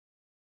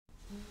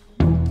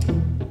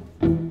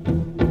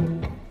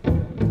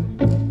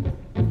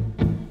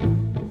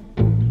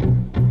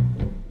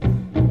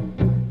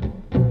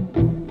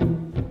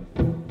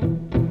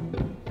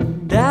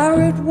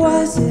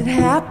was it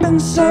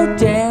happened so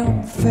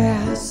damn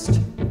fast?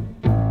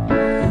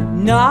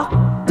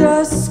 Knocked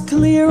us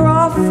clear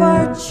off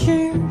our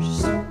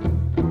chairs.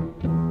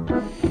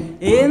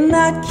 In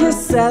that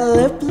kiss, that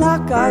lip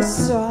lock I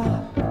saw,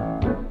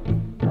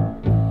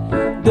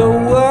 the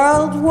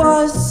world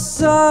was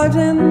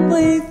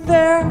suddenly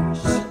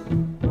theirs.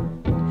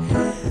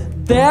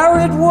 There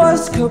it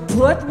was,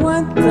 kaput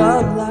went the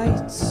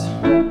lights.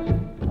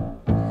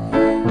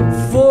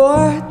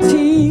 4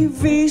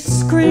 TV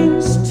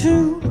screens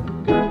too.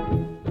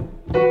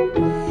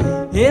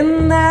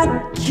 In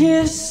that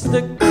kiss,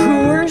 the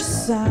Coors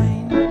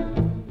sign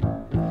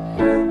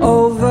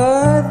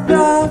over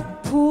the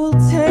pool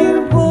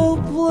table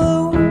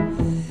blue.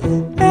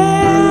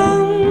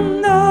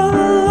 And the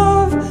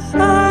love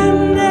I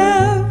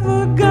never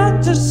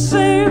got to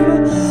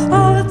savor,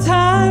 all the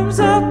times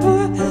I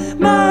put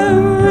my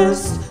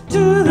wrist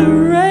to the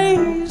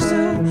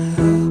razor.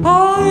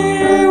 All the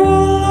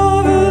able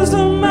lovers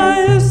of my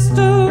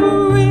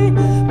history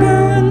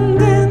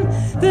burned in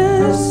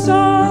this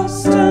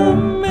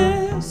awesome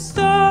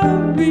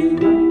mystery.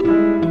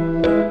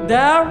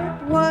 There it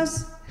was,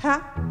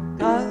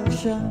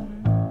 Hagashan,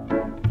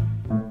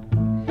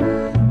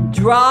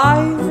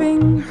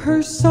 driving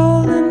her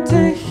soul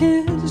into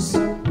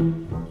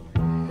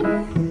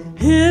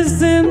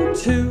his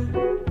into,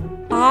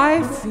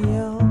 I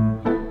feel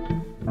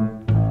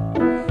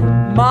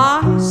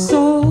my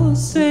soul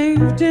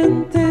saved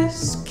in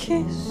this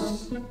kiss.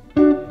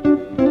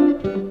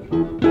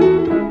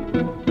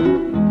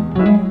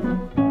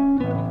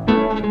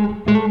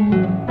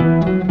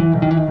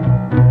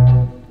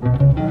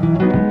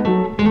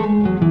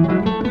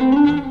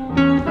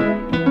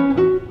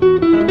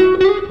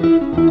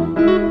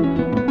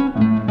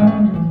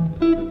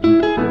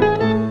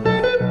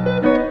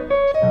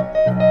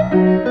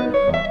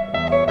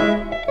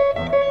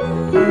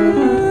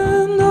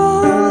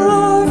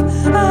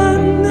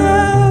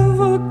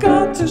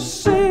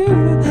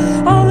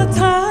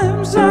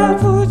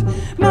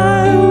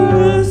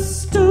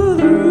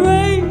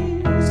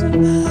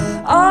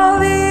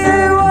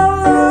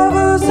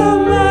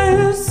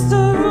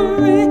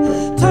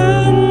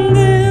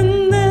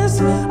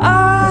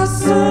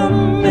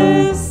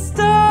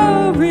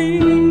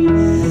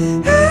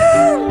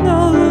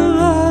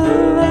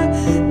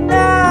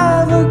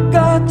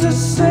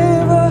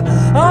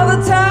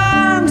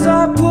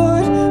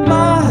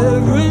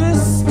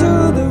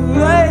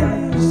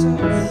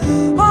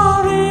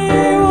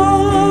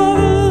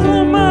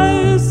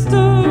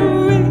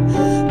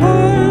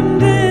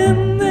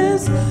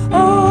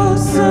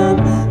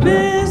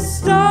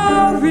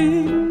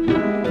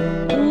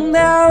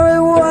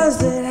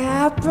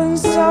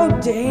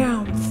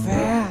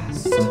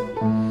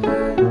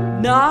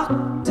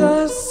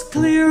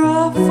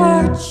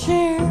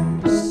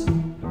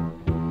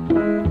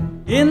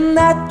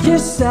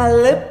 That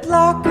lip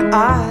lock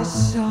I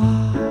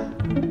saw,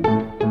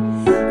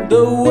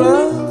 the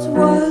world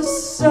was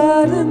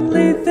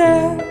suddenly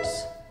there.